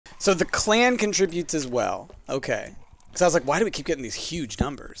So the clan contributes as well. Okay. Because I was like, why do we keep getting these huge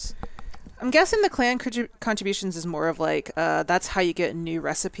numbers? I'm guessing the clan contributions is more of like, that's how you get new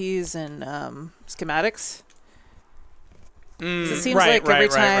recipes and schematics. It seems like every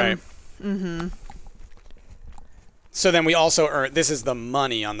time. Mm-hmm. So then we also earn. This is the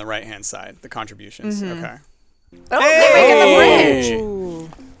money on the right-hand side, the contributions. Okay. Oh, they're making the bridge. Ooh.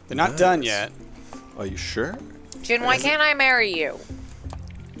 They're not done yet. Are you sure? Jin, why can't I marry you?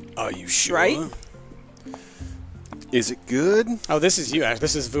 Are you sure? Right? Is it good? Oh, this is you, Ash.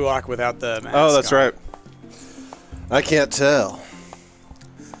 This is Vuok without the mask. Oh, that's on. right. I can't tell.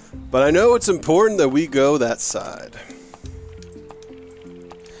 But I know it's important that we go that side.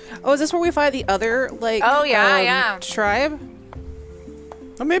 Oh, is this where we find the other, like, tribe?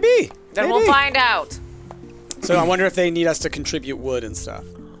 Oh, maybe. Then we'll find out. So I wonder if they need us to contribute wood and stuff,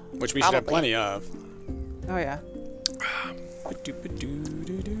 which we should have plenty of. Oh, yeah.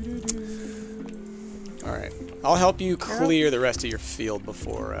 All right. I'll help you clear the rest of your field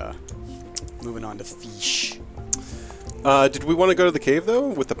before moving on to fish. Did we want to go to the cave, though,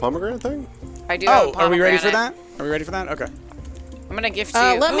 with the pomegranate thing? I do have a Oh, pomegranate. are we ready for that? Are we ready for that? Okay. I'm going to gift you.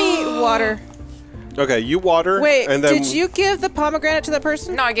 Let me water. Okay, you water. Wait, and then did you give the pomegranate to that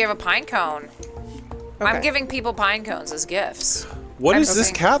person? No, I gave a pine cone. Okay. I'm giving people pine cones as gifts. What is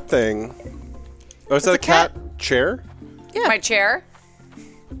this cat thing? Oh, is that a cat chair? Yeah. My chair?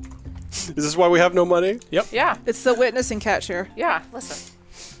 Is this why we have no money? Yep. Yeah. It's the witness and cat chair. Yeah, listen.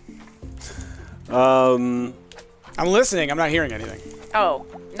 I'm listening. I'm not hearing anything. Oh,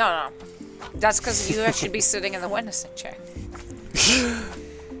 no. That's because you should be sitting in the witnessing chair.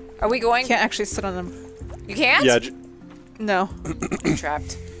 Are we going? Can't actually sit on them. You can't? Yeah. No. I'm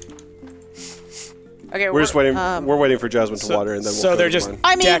trapped. Okay, We're just waiting. We're waiting for Jasmine to water, and then we'll so go they're to just. mine.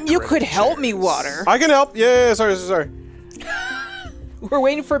 I mean, you could help me water. I can help. Yeah. Sorry. We're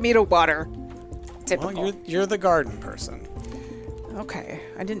waiting for me to water. Typical. Well, you're the garden person. Okay.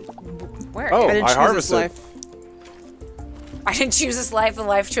 I didn't. Where? Oh, I didn't I choose harvested. this life. I didn't choose this life. The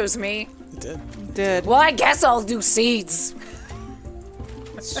life chose me. You did. Did. Well, I guess I'll do seeds.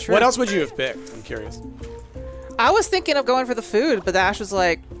 That's true. What else would you have picked? I'm curious. I was thinking of going for the food, but Ash was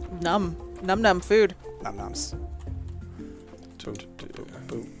like, num food. Nom noms.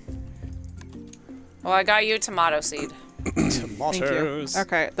 Well, I got you a tomato seed. Tomatoes. Thank you.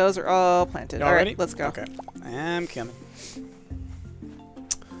 Okay, those are all planted. Y'all All right, ready? let's go. Okay. I'm coming.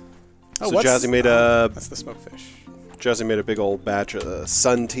 So Jazzy made that's the smokefish. Jazzy made a big old batch of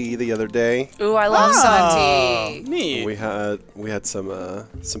sun tea the other day. Ooh, I love sun tea. Neat. We had some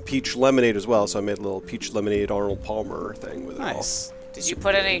peach lemonade as well, so I made a little peach lemonade Arnold Palmer thing with it all. Nice. Did you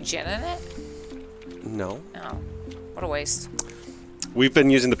put any gin in it? No. No. What a waste. We've been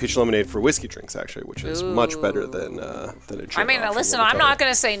using the peach lemonade for whiskey drinks, actually, which is much better than a gin. I mean, option, listen, let me I'm tell not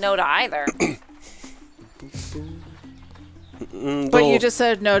going to say no to either. But you just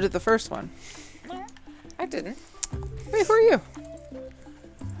said no to the first one. No, I didn't. Wait, who are you?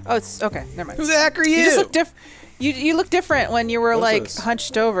 Oh, it's okay. Never mind. Who the heck are you? You just look You look different when you were What's like this?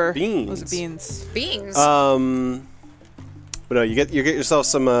 hunched over. Beans. Was it beans? Beans. But no, you get yourself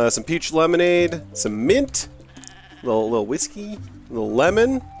some peach lemonade, some mint, little whiskey, a little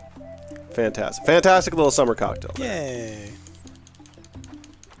lemon. Fantastic little summer cocktail. Yay.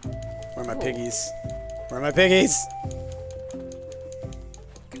 Where are my piggies? Where are my piggies?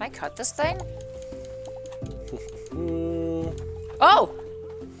 Can I cut this thing? Oh!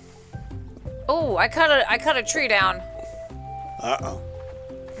 Oh, I cut a tree down. Uh-oh.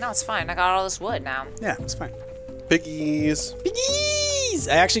 No, it's fine. I got all this wood now. Yeah, it's fine. Piggies. Piggies!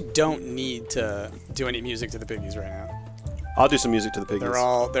 I actually don't need to do any music to the piggies right now. I'll do some music to the piggies. They're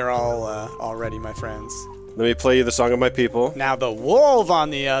all already my friends. Let me play you the song of my people. Now the wolf, on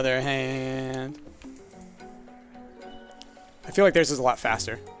the other hand, I feel like theirs is a lot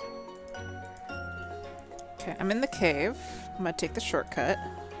faster. Okay, I'm in the cave. I'm gonna take the shortcut.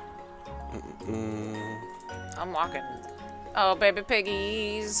 I'm walking. Oh, baby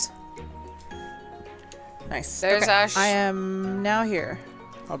piggies. Nice. There's okay. Ash. I am now here.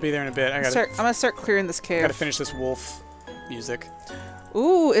 I'll be there in a bit. I'm gonna start clearing this cave. Gotta finish this wolf music.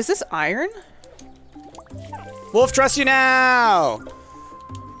 Ooh, is this iron? Wolf, trust you now!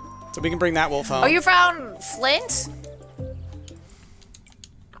 So we can bring that wolf home. Oh, you found flint?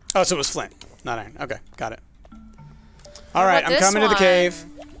 Oh, so it was flint, not iron. Okay, got it. What All right, about I'm this coming to the one? cave.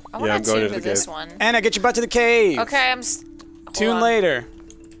 I Yeah, want I'm to going tune to to the this cave. one. Anna, get your butt to the cave. Okay, Tune later.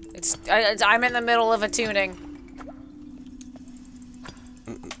 I'm in the middle of a tuning.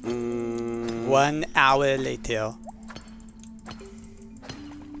 1 hour later.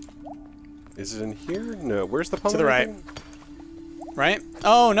 Is it in here? No. Where's the To the right. pomegranate? Right?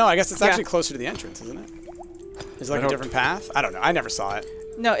 Oh, no, I guess it's actually closer to the entrance, isn't it? Is it like a different path? I don't know. I never saw it.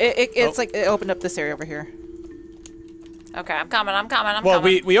 No, it's like it opened up this area over here. Okay, I'm coming. I'm coming. Well,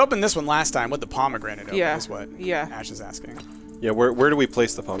 we opened this one last time with the pomegranate open, is what Yeah. Ash is asking. Yeah, where do we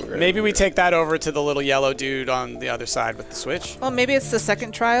place the pomegranate? Maybe we take that over to the little yellow dude on the other side with the switch. Well, maybe it's the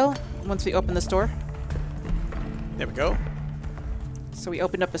second trial once we open this door. There we go. So we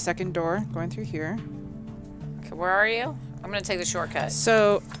opened up a second door going through here. Okay, where are you? I'm going to take the shortcut.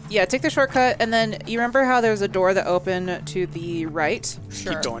 So, yeah, take the shortcut, and then you remember how there's a door that opened to the right?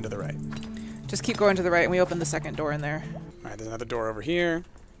 Sure. Keep going to the right. Just keep going to the right, and we open the second door in there. All right, there's another door over here.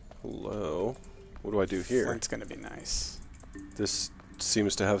 Hello. What do I do here? Flint's going to be nice. This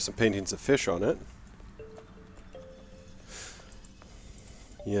seems to have some paintings of fish on it.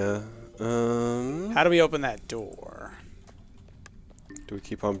 Yeah. How do we open that door? Do we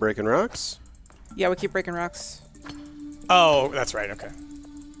keep on breaking rocks? Yeah, we keep breaking rocks. Oh, that's right. Okay.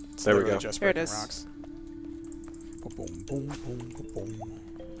 It's There we literally go. Just There it breaking is. rocks. Boom, boom, boom, boom,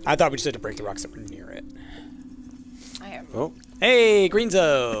 boom. I thought we just had to break the rocks that were near it. I am. Oh. Hey,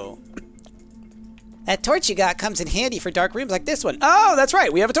 Greenzo. That torch you got comes in handy for dark rooms like this one. Oh, that's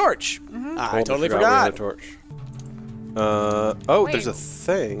right. We have a torch. I totally We forgot. had a torch. Oh, Wait. there's a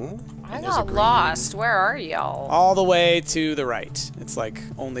thing. I got lost. Where are y'all? All the way to the right. It's like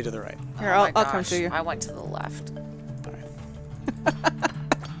only to the right. Here, Oh my I'll come gosh, to you. I went to the left. All right.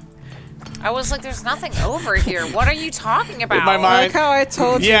 I was like, there's nothing over here. What are you talking about? In my I mind. like how I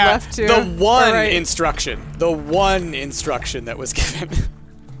told you Yeah, left to. the one right. instruction. The one instruction that was given.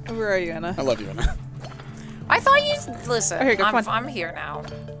 Where are you, Anna? I love you, Anna. I thought you... Listen, Oh, here you go, come on. I'm here now.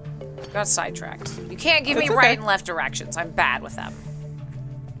 Got sidetracked. You can't give me That's right okay. and left directions. I'm bad with them.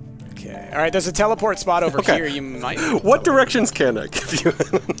 Okay. All right, there's a teleport spot over Okay. here. You might. What directions can I give you?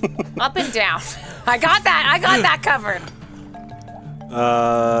 Up and down. I got that covered.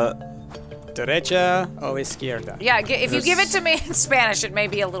 Derecha o izquierda. Yeah, if you give it to me in Spanish, it may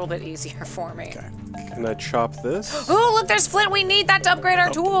be a little bit easier for me. Okay. Can I chop this? Oh, look, there's flint. We need that to upgrade our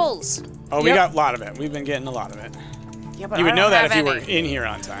tools. Oh, we Yep. got a lot of it. We've been getting a lot of it. Yeah, but You I would know don't that have if you were any. in here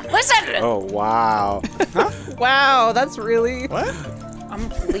on time. Listen! Oh, wow. Wow, that's really. What? I'm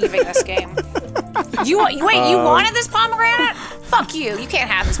leaving this game. You wanted this pomegranate? Fuck you. You can't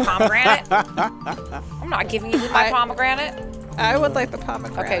have this pomegranate. I'm not giving you my pomegranate. I would like the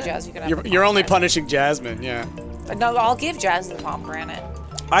pomegranate. Okay, Jazz, you can have the You're only pomegranate. punishing Jasmine, yeah. No, I'll give Jazz the pomegranate.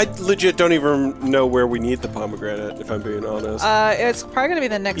 I legit don't even know where we need the pomegranate, if I'm being honest. It's probably gonna be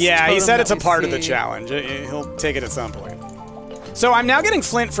the next. Yeah, he totem said that it's a we part of the see. challenge. He'll take it at some point. So I'm now getting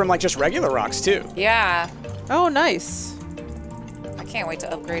flint from like just regular rocks too. Yeah. Oh, nice. I can't wait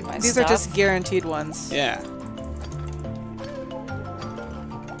to upgrade my These stuff. are just guaranteed ones. Yeah.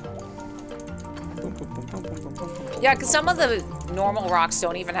 Yeah, because some of the normal rocks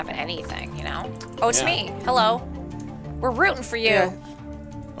don't even have anything, you know? Oh, it's Yeah. me. Hello. We're rooting for you. Yeah.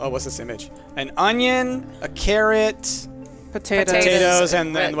 Oh, what's this image? An onion, a carrot, Potatoes. potatoes,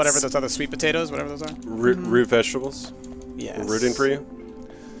 and then Roots. whatever those other sweet potatoes, whatever those are. Root vegetables? Yes. We're rooting for you?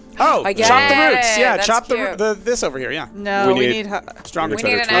 Oh, I get chop the it. roots. Yeah, That's chop cute. the this over here. Yeah. No, We we need- need. Strong. We Better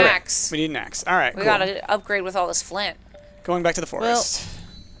need an tool. axe. We need an axe. All right. We cool. gotta upgrade with all this flint. Going back to the forest.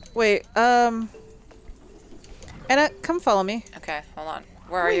 Wait. Anna, come follow me Okay, hold on.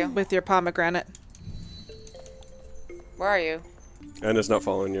 Where are you? with your pomegranate. Where are you? Anna's not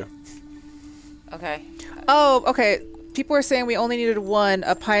following you. Okay. Oh, okay. People were saying we only needed one,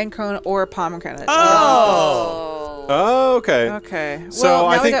 a pine cone or a pomegranate. Oh. Oh, okay. Okay. So well,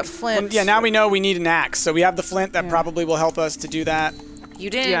 I now we think- got flint. Yeah. Now we know we need an axe. So we have the flint that Yeah. probably will help us to do that. You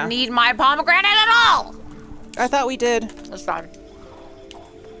didn't Yeah. need my pomegranate at all! I thought we did. That's fine.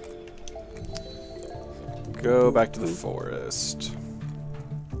 Go back to the forest.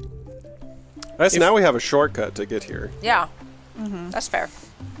 Nice, now we have a shortcut to get here. Yeah. That's fair.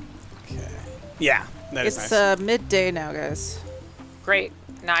 Okay. Yeah. That is It's nice. midday now, guys. Great.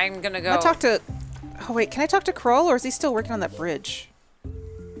 Now I'm gonna go. I talked to. Oh wait, can I talk to Kroll, or is he still working on that bridge?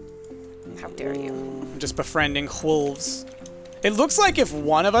 How dare you? I'm just befriending wolves. It looks like if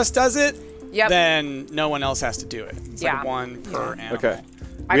one of us does it, Yep. then no one else has to do it. It's Yeah. like one per animal. Okay.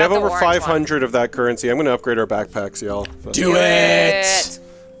 I We got have the over orange one. 500 of that currency. I'm going to upgrade our backpacks, y'all. Do it!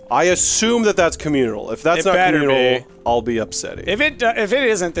 I assume that that's communal. If that's It not better communal, be. I'll be upsetting. If it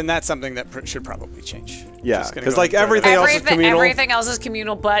isn't, then that's something that should probably change. Yeah, Just gonna 'cause, go like, and throw it everything out. else is communal. Everything else is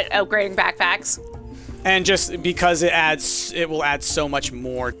communal, but upgrading backpacks. And just because it will add so much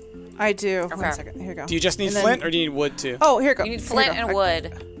more. I do. Okay. 1 second. Here you go. Do you just need And then- flint or do you need wood too? Oh, here you go. You need Here flint go. and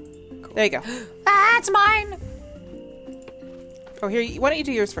wood. There you go. That's mine. Oh, here. Why don't you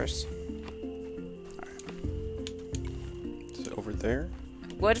do yours first? Is it over there.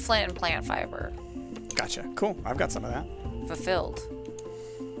 Wood, flint, and plant fiber. Gotcha. Cool. I've got some of that. Fulfilled.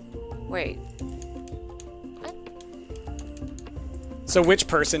 Wait. So which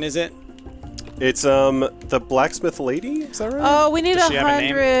person is it? It's the blacksmith lady. Is that right? Oh, we need Does she have a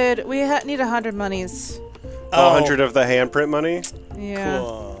name? 100. We need 100 monies. Oh, 100 of the handprint money. Yeah.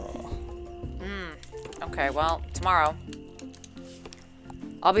 Cool. Okay, well, tomorrow.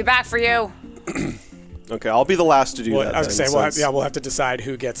 I'll be back for you. Okay, I'll be the last to do Well, that. I was then, gonna say, since- we'll have to decide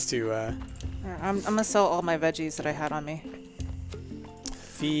who gets to I'm gonna sell all my veggies that I had on me.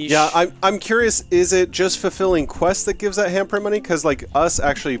 fish. Yeah, I'm curious. Is it just fulfilling quests that gives that handprint money? Because like us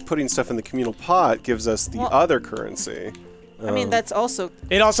actually putting stuff in the communal pot gives us the other currency. I mean, that's also.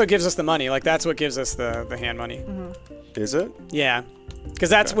 It also gives us the money. Like that's what gives us the hand money. Is it? Yeah. Because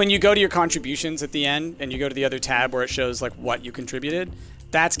that's when you go to your contributions at the end and you go to the other tab where it shows like what you contributed.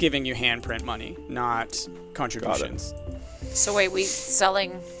 That's giving you handprint money, not contributions. So wait, we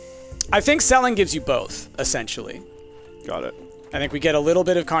selling... I think selling gives you both, essentially. Got it. I think we get a little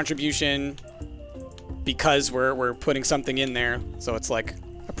bit of contribution because we're putting something in there, so it's like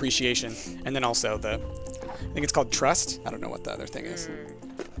appreciation. And then also I think it's called trust. I don't know what the other thing is.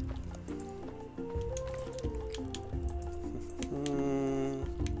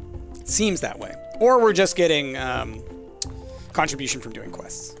 Seems that way. Or we're just getting contribution from doing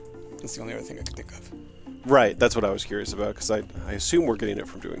quests. That's the only other thing I could think of. Right, that's what I was curious about, because I assume we're getting it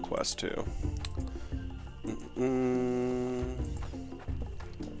from doing quests, too.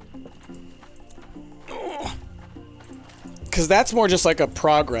 Because that's more just like a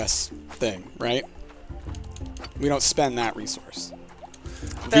progress thing, right? We don't spend that resource.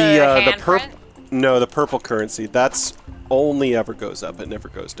 The purple currency, that's only ever goes up, it never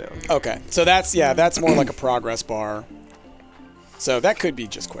goes down. Okay, so that's more like a progress bar. So that could be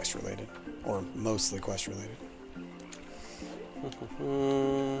just quest related, or mostly quest related.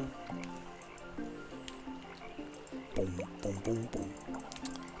 Boom, boom, boom,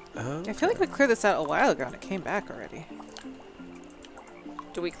 boom. I feel like we cleared this out a while ago and it came back already.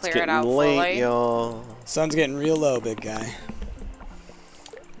 Do we It's clear getting it out late, fully? y'all. Sun's getting real low, big guy.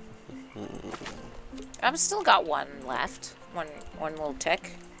 I've still got one left. One little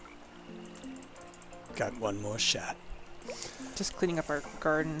tick. Got one more shot. Just cleaning up our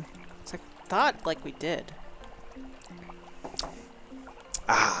garden. It's like, thought like we did.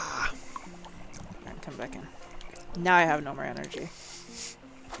 Alright, come back in. Now I have no more energy.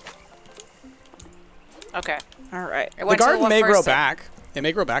 Okay. Alright. It The went to garden what may grow first? back. It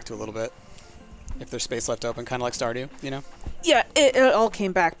may grow back to a little bit. If there's space left open, kind of like Stardew, you know? Yeah, it all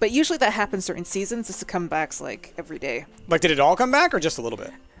came back, but usually that happens during seasons. This comebacks like every day. Like, did it all come back or just a little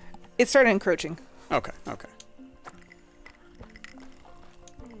bit? It started encroaching. Okay, okay.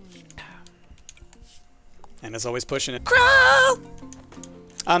 And as always, pushing it. Crawl!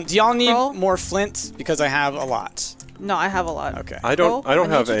 Do y'all need Crawl? more flint? Because I have a lot. No, I have a lot. Okay. I don't I need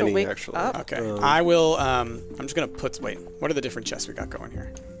have you to any, wake actually. up. Okay. I will, I'm just going to put, wait, what are the different chests we got going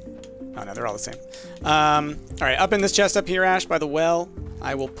here? Oh, no, they're all the same. All right, up in this chest up here, Ash, by the well,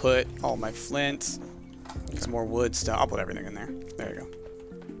 I will put all my flint, some more wood stuff. I'll put everything in there. There you go.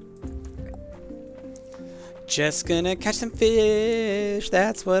 Just gonna catch some fish.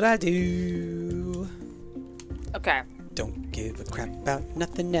 That's what I do. Okay. Don't give a crap about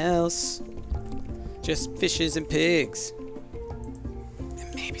nothing else. Just fishes and pigs.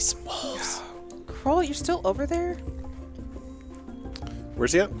 And maybe some wolves. Kroll, you're still over there?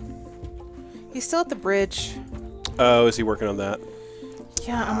 Where's he at? He's still at the bridge. Oh, is he working on that?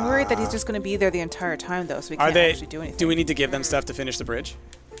 Yeah, I'm worried that he's just going to be there the entire time, though, so we Are can't they, actually do anything. do we need to give them stuff to finish the bridge?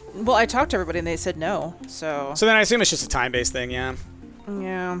 Well, I talked to everybody, and they said no, so... So then I assume it's just a time-based thing, yeah?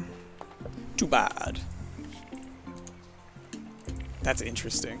 Yeah. Too bad. That's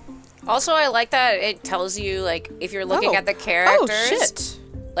interesting. Also, I like that it tells you, like, if you're looking at the characters... Oh, shit!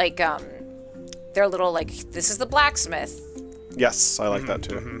 Like, they're little, like, this is the blacksmith. Yes, I like that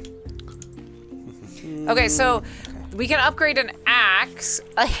too. Okay, so we can upgrade an axe.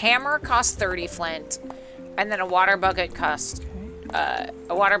 A hammer costs 30 flint, and then a water bucket costs... a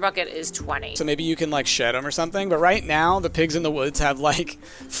water bucket is 20. So maybe you can like shed them or something. But right now, the pigs in the woods have like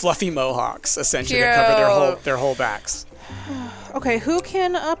fluffy mohawks essentially that cover their whole backs. Okay, who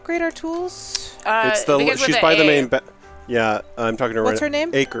can upgrade our tools? It's the begins with she's a by the A. main. Yeah, I'm talking to her. What's right her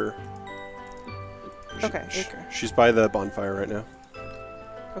name? Acre. Okay, Acre. She's by the bonfire right now.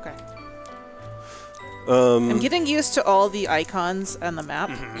 Okay. I'm getting used to all the icons on the map.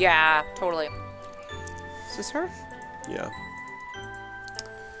 Yeah, totally. Is this her? Yeah.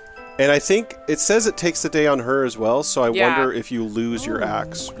 And I think it says it takes the day on her as well, so I wonder if you lose your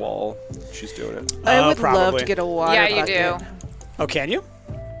axe while she's doing it. I would love probably. to get a water Yeah, you bucket. do. Oh, can you?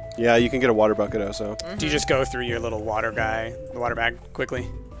 Yeah, you can get a water bucket also. Do you just go through your little water the water bag, quickly?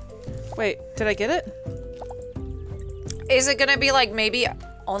 Wait, did I get it? Is it gonna be like maybe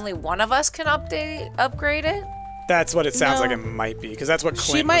only one of us can upgrade it? That's what it sounds No. like it might be, because that's what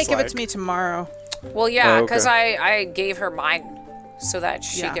Clint She might was give like. it to me tomorrow. Well, yeah, Oh, okay. because I gave her mine so that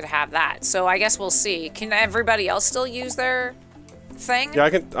she Yeah. could have that. So I guess we'll see. Can everybody else still use their thing? Yeah, I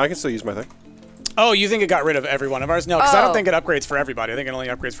can still use my thing. Oh, you think it got rid of every one of ours? No, because I don't Oh. think it upgrades for everybody. I think it only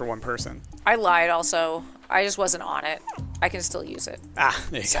upgrades for one person. I lied also. I just wasn't on it. I can still use it. Ah,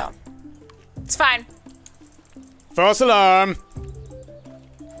 there you go. So it's fine. False alarm.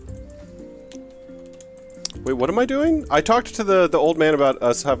 Wait, what am I doing? I talked to the old man about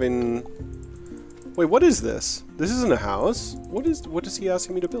us having... Wait, what is this? This isn't a house. What is he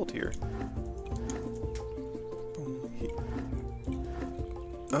asking me to build here?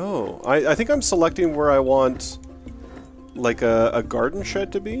 Oh, I think I'm selecting where I want, like, a garden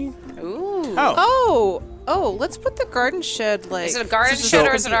shed to be. Ooh. Oh. Oh, let's put the garden shed like. Is it a garden this shed or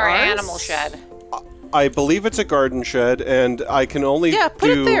gonna is it be our ours? animal shed? I believe it's a garden shed, and I can only Yeah, put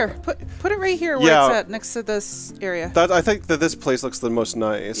do... it there. Put it right here where Yeah. it's at, next to this area. I think that this place looks the most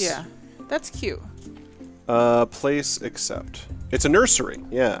nice. Yeah, that's cute. Place accept. It's a nursery.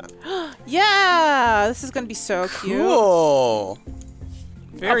 Yeah. Yeah, this is gonna be so cute. Cool.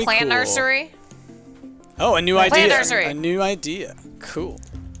 Very A plant cool. nursery? Oh, a new Plant idea. nursery. A new idea. Cool.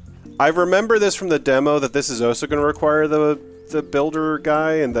 I remember this from the demo that this is also going to require the builder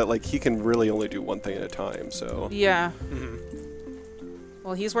guy, and that like he can really only do one thing at a time. So Yeah.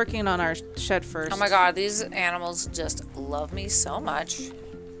 Well, he's working on our shed first. Oh my god, these animals just love me so much.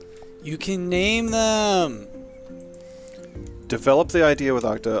 You can name them. develop the idea with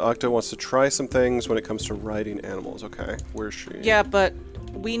Octa. Octa wants to try some things when it comes to riding animals. Okay, where's she? Yeah, but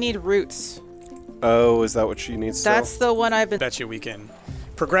we need roots. Oh, is that what she needs? still? That's the one I've been. Bet you we can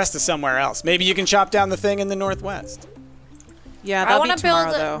progress to somewhere else. Maybe you can chop down the thing in the northwest. Yeah, I that'll want be to build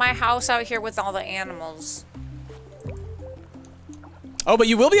tomorrow, though. my house out here with all the animals. Oh, but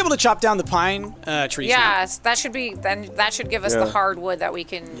you will be able to chop down the pine trees. now. Yeah, that should be. Then that should give us the Yeah. hardwood that we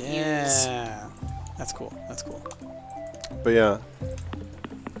can use. Yeah. That's cool. That's cool. But yeah,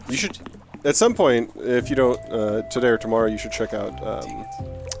 you should at some point, if you don't today or tomorrow, you should check out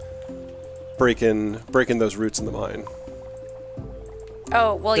breaking those roots in the mine.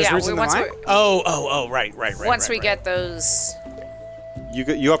 Oh well, There's yeah. roots in the Once mine? Oh, right. once we get those. You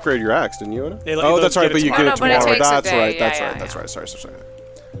upgraded your axe, didn't you, Anna? It'll- Oh, it'll that's get right, it but you tomorrow. get it No, but it tomorrow. takes a That's day. right. Yeah, That's yeah, right. yeah. That's right. Sorry.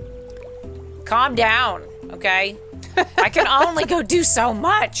 Calm down, okay? I can only go do so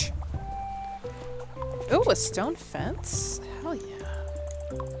much. Ooh, a stone fence? Hell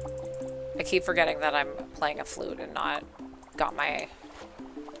yeah. I keep forgetting that I'm playing a flute and not got my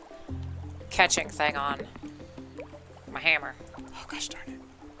catching thing on. My hammer. Oh, gosh darn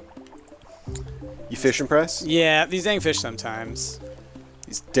it. You fish and press? Yeah, these dang fish sometimes.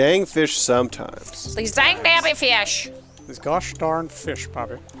 These dang fish sometimes. These dang dabby fish. These gosh darn fish,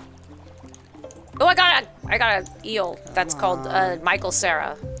 Bobby. Oh, I got an eel. That's called Michael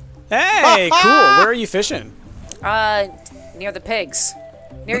Cera. Hey, cool. Where are you fishing? Near the pigs.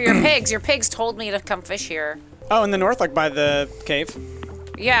 Near your pigs. Your pigs told me to come fish here. Oh, in the north, like by the cave?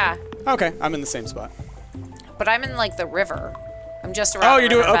 Yeah, Okay, I'm in the same spot. but I'm in like the river. I'm just around. Oh, the you're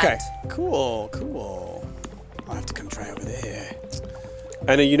doing river okay. bend. Cool. I'll have to come try over there.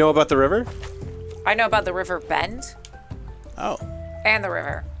 Anna, you know about the river? I know about the river bend Oh, and the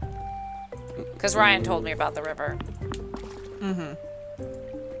river. Because Ryan told me about the river.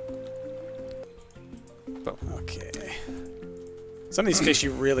 okay. Some of these fish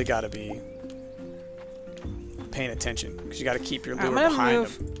you really got to be paying attention because you got to keep your I'm lure gonna behind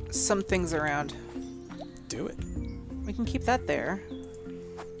move them. some things around. Do it. We can keep that there.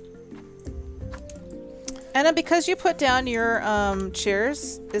 Anna, because you put down your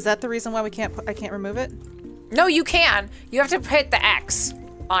chairs, is that the reason why I can't remove it? No, you can. You have to hit the X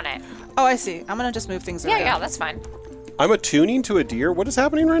on it. Oh, I see. I'm gonna just move things around. Yeah, that's fine. I'm attuning to a deer. What is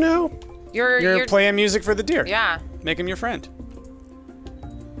happening right now? You're playing music for the deer. Yeah. Make him your friend.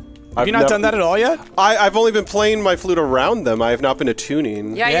 Have I've you not never- done that at all yet? I've only been playing my flute around them. I have not been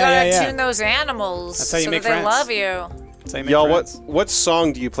attuning. Yeah, you Yeah, gotta yeah, yeah. tune those animals That's how you so make that they friends. love you. That's how you make Y'all, friends. what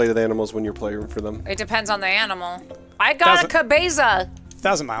song do you play to the animals when you're playing for them? It depends on the animal. I got a Doesn't- cabeza.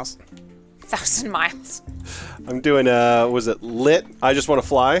 1,000 miles. 1,000 miles. I'm doing was it Lit? I Just Want to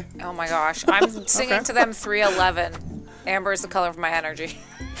Fly? Oh my gosh. I'm singing Okay. to them 311. Amber is the color of my energy.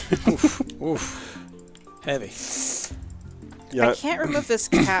 Oof. Heavy. Yeah. I can't remove this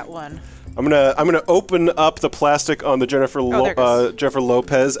cat one. I'm gonna open up the plastic on the Jennifer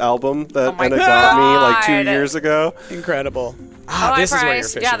Lopez album that Anna got me like 2 years ago. Incredible. Ah, this is where you're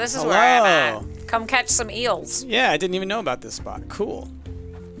fishing. Yeah, this is where I'm at. Come catch some eels. Yeah, I didn't even know about this spot. Cool.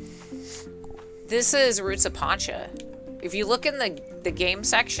 This is Roots of Pacha. If you look in the game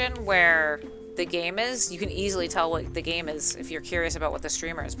section where the game is, you can easily tell what the game is if you're curious about what the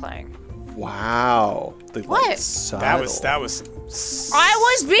streamer is playing. Wow. What? That was. I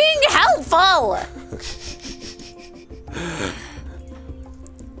was being helpful.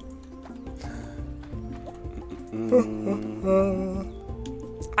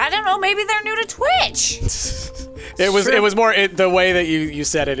 I don't know. Maybe they're new to Twitch. It was more the way that you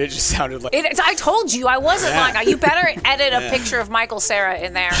said it. It just sounded like. I told you I wasn't lying. You better edit a picture of Michael Cera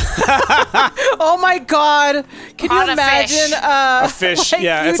in there. Oh my God! Can you imagine a fish? Like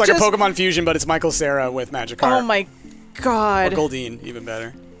yeah, it's like a Pokemon fusion, but it's Michael Cera with Magikarp. Oh my God! Or Goldeen, even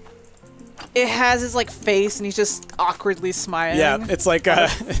better. It has his like face, and he's just awkwardly smiling. Yeah, it's like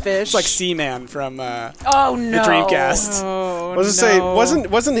fish. It's like Seaman from oh no, the Dreamcast. Oh, I was to say,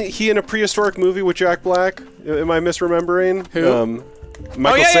 wasn't he in a prehistoric movie with Jack Black? Am I misremembering? Who?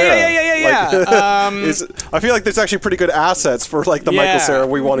 Michael Cera. Yeah. I feel like there's actually pretty good assets for like the Michael Cera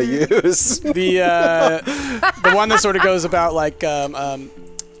we want to use. The one that sort of goes about like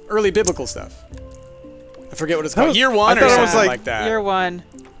early biblical stuff. I forget what it's called. Year One or something like that. Year One.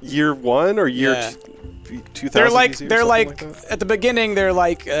 Year One or year 2000? They're like at the beginning they're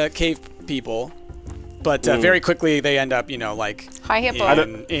like cave people, but very quickly they end up like high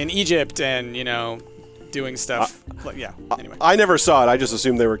hippo in Egypt and doing stuff. Anyway, I never saw it. I just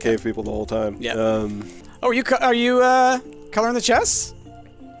assumed they were cave people the whole time. Yeah. Are you coloring the chest?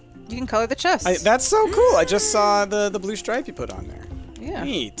 You can color the chest. That's so cool. I just saw the blue stripe you put on there. Yeah.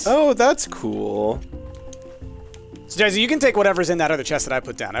 Neat. Oh, that's cool. So, Jazzy, you can take whatever's in that other chest that I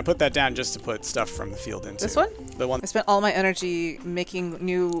put down. I put that down just to put stuff from the field into. This one? The one. I spent all my energy making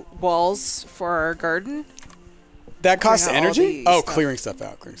new walls for our garden. That costs energy? Oh, stuff. Clearing stuff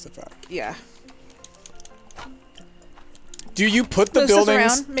out. Yeah. Do you put the Move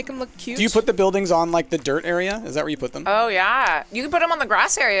buildings around, make them look cute? Do you put the buildings on like the dirt area? Is that where you put them? Oh yeah, you can put them on the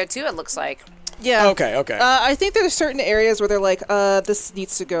grass area too. It looks like. Yeah. Okay. I think there's certain areas where they're like, this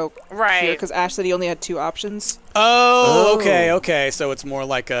needs to go right because Ash said he only had 2 options. Oh, okay. So it's more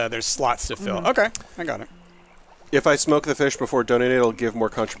like there's slots to fill. Okay, I got it. If I smoke the fish before donating, it'll give more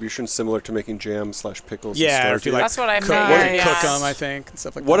contributions, similar to making jam/pickles. Yeah, if you like, that's what I mean. Cook them, I think, and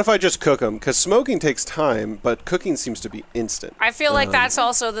stuff like that. What if I just cook them? Because smoking takes time, but cooking seems to be instant. I feel like that's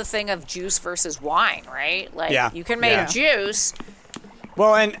also the thing of juice versus wine, right? Like you can make juice.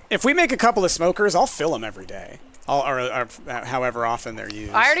 Well, and if we make a couple of smokers, I'll fill them every day, or however often they're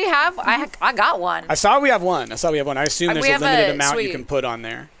used. I already have. I got one. I saw we have one. I assume there's a limited amount you can put on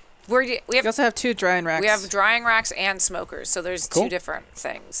there. We also have 2 drying racks. We have drying racks and smokers, so there's 2 different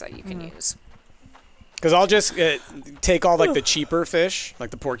things that you can use. Because I'll just take all like the cheaper fish,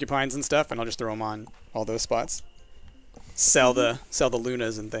 like the porcupines and stuff, and I'll just throw them on all those spots. Sell the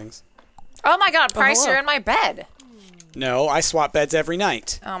Lunas and things. Oh my God, Price, you're in my bed. No, I swap beds every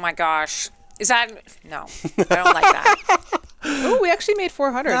night. Oh my gosh. Is that... No, I don't like that. Oh, we actually made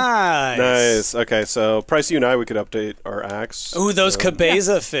 400. Nice. Okay, so Price, you and I, we could update our axe. Ooh, those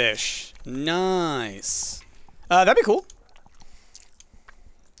cabeza fish. Nice. That'd be cool.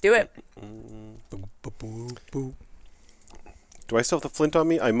 Do it. Do I still have the flint on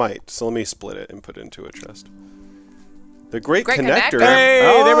me? I might. So let me split it and put it into a chest. The Great Connector.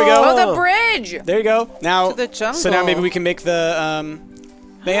 Hey, there we go. Oh, the bridge. There you go. Now, to the jungle. So now maybe we can make the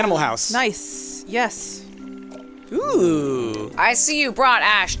animal house. Nice. Yes. Ooh. I see you brought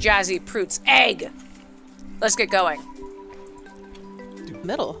Ash Jazzy Proot's egg. Let's get going.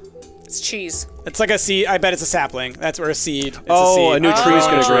 Middle. It's cheese. It's like a seed. I bet it's a sapling. That's where a seed. It's a seed. A new tree's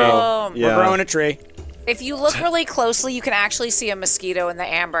gonna grow. Yeah. We're growing a tree. If you look really closely, you can actually see a mosquito in the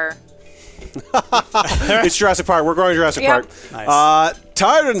amber. It's Jurassic Park. We're growing Jurassic Park. Nice.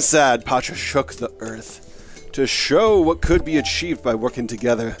 Tired and sad, Pacha shook the earth to show what could be achieved by working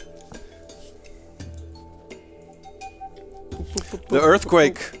together. The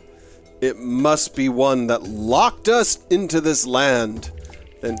earthquake, it must be one that locked us into this land.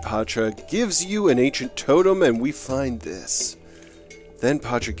 Then Pacha gives you an ancient totem and we find this. Then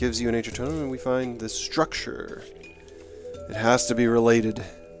Pacha gives you an ancient totem and we find this structure. It has to be related.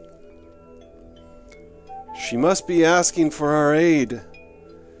 She must be asking for our aid.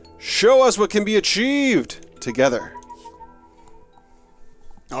 Show us what can be achieved together.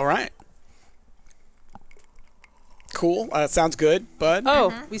 All right. Cool. Sounds good, bud.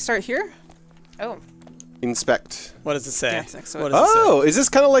 Oh, we start here? Oh. Inspect. What does it say? Dance next to it. What does it say? Oh, is this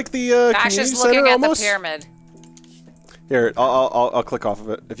kind of like the Ash community is center looking at almost? the pyramid. Here, I'll click off of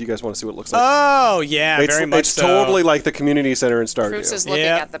it if you guys want to see what it looks like. Oh, yeah, very much It's so. totally like the community center in Stardew. Roots is looking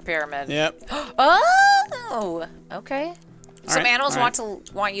Yep. at the pyramid. Yep. Oh, okay. Some right, animals all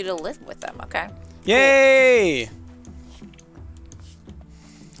right. want you to live with them. Okay. Yay!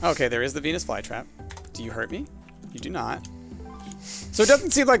 Okay, there is the Venus flytrap. Do you hurt me? You do not. So it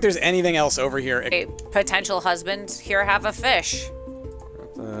doesn't seem like there's anything else over here. A potential husband, here have a fish.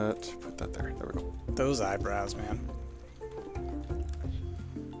 Put that there. There we go. Those eyebrows, man.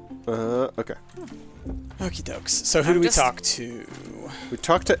 Okay. Okie dokes. So who do we talk to? We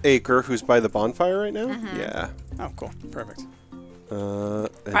talked to Acre, who's by the bonfire right now. Yeah. Oh, cool. Perfect. And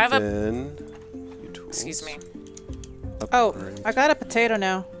I have then... Excuse me. Oh, I got a potato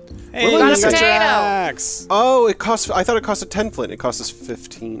now. Hey, Really? you Got a got your potato. axe. Oh, it cost. I thought it costed 10 flint. It cost us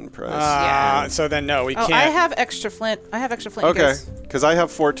 15 price. Yeah. So then no, we Oh, can't. I have extra flint. I have extra flint. you Okay, guys. because I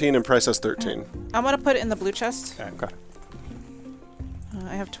have 14 and price has 13. I'm gonna put it in the blue chest. Okay. Okay,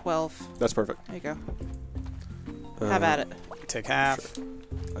 I have 12. that's perfect. There you go. Have at it. Take half.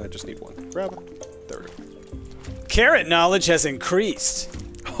 I just need one. Grab it. There we go. Carrot knowledge has increased.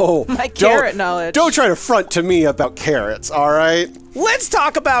 Oh, My carrot knowledge. Don't try to front to me about carrots, all right? Let's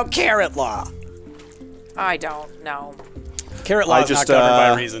talk about carrot law. I don't know. Carrot law I is just, not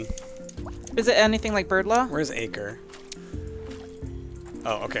governed by reason. Is it anything like bird law? Where's Acre?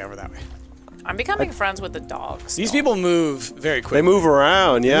 Oh, okay, over that way. I'm becoming friends with the dogs. These people move very quickly. They move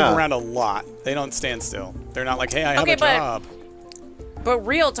around, They yeah. move around a lot. They don't stand still. They're not like, hey, I have Okay, a but- job. But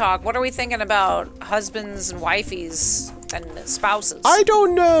real talk, what are we thinking about husbands and wifeys and spouses? I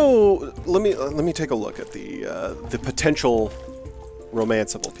don't know. Let me take a look at the potential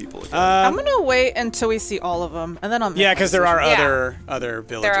romanceable people again. I'm gonna wait until we see all of them, and then I'll. Yeah, because there are Yeah. other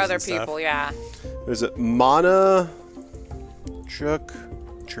villages. there are other and stuff. people, yeah. Is it Mana, Chuck,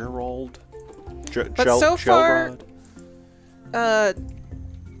 Gerald, But so far-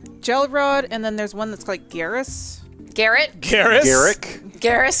 Gelrod, and then there's one that's like Garrus. Garrett? Garrus?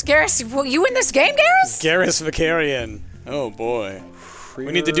 Garrus? Well, you in this game, Garrus? Garrus Vicarian. Oh boy.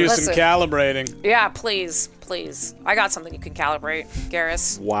 We need to do some Listen. calibrating. Yeah, please, please. I got something you can calibrate,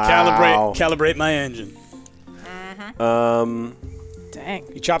 Garrus. Wow. Calibrate my engine. Dang.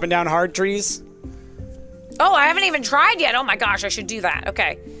 You chopping down hard trees? Oh, I haven't even tried yet. Oh my gosh, I should do that.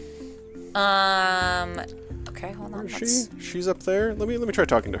 Okay. Okay, hold on. She's up there. Let me try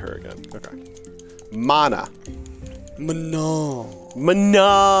talking to her again. Okay. Mana. Manon.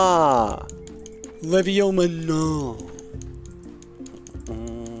 Mana. Levio Manon.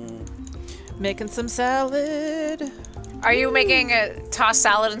 Making some salad. Are you making a tossed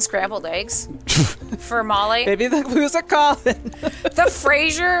salad and scrambled eggs for Molly? Maybe the blues are calling. The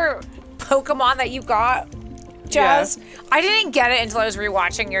Frasier Pokemon that you got, Jazz. Yeah. I didn't get it until I was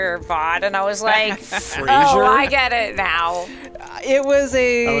rewatching your VOD, and I was like, Frasier? oh, I get it now. It was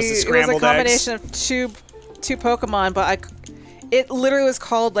a That was the scrambled combination of two Pokemon, but it literally was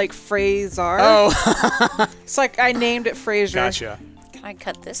called like Phrazar. Oh. It's like I named it Frasier. Gotcha. Can I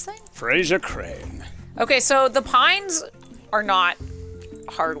cut this thing? Fraser Crane. Okay, so the pines are not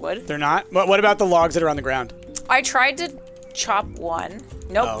hardwood. They're not? What about the logs that are on the ground? I tried to chop one.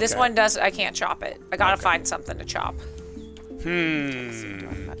 Nope, Oh, this okay. one does. I can't chop it. I gotta find something to chop. And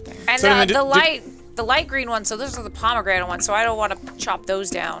So then the light green ones. So those are the pomegranate ones. So I don't want to chop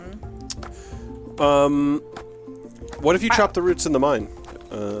those down. What if you chop the roots in the mine?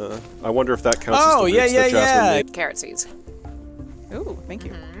 I wonder if that counts as Oh, the yeah, roots yeah, that Jasmine yeah. made. Carrot seeds. Ooh, thank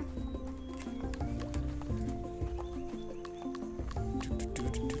you.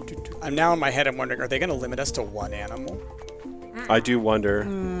 I'm now in my head, I'm wondering, are they going to limit us to one animal? I do wonder.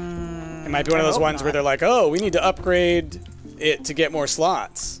 It might be one of those ones where they're like, oh, we need to upgrade it to get more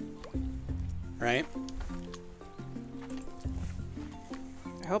slots. Right?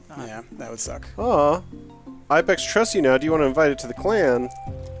 I hope not. Yeah, that would suck. Aw. Ibex trusts you now. Do you want to invite it to the clan?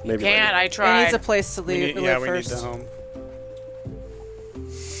 Maybe Can't. later. I It tried. needs a place to live, Yeah, we need first. the home.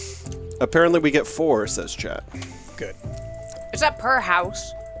 Apparently we get 4, says chat. Good. Is that per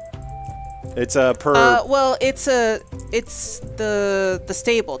house? It's per... Well, it's the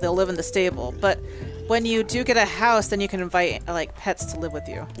stable. They'll live in the stable. But when you do get a house, then you can invite like pets to live with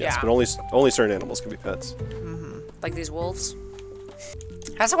you. yes, yeah. but only certain animals can be pets. Like these wolves.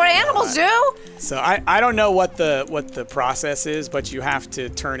 That's what animals do. So I don't know what the process is, but you have to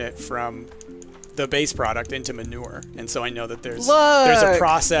turn it from the base product into manure, and so I know that there's a Look.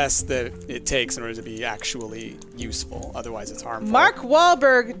 process that it takes in order to be actually useful. Otherwise, it's harmful. Mark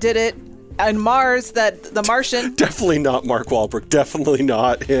Wahlberg did it And Mars, the Martian. Definitely not Mark Wahlberg. Definitely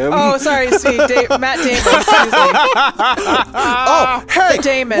not him. Oh, sorry, Matt Damon. Excuse me. Oh, hey,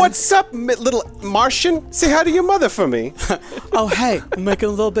 Damon. what's up, little Martian? Say hi to your mother for me. Oh, hey, I'm making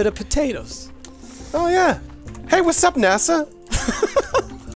a little bit of potatoes. Oh, yeah. Hey, what's up, NASA?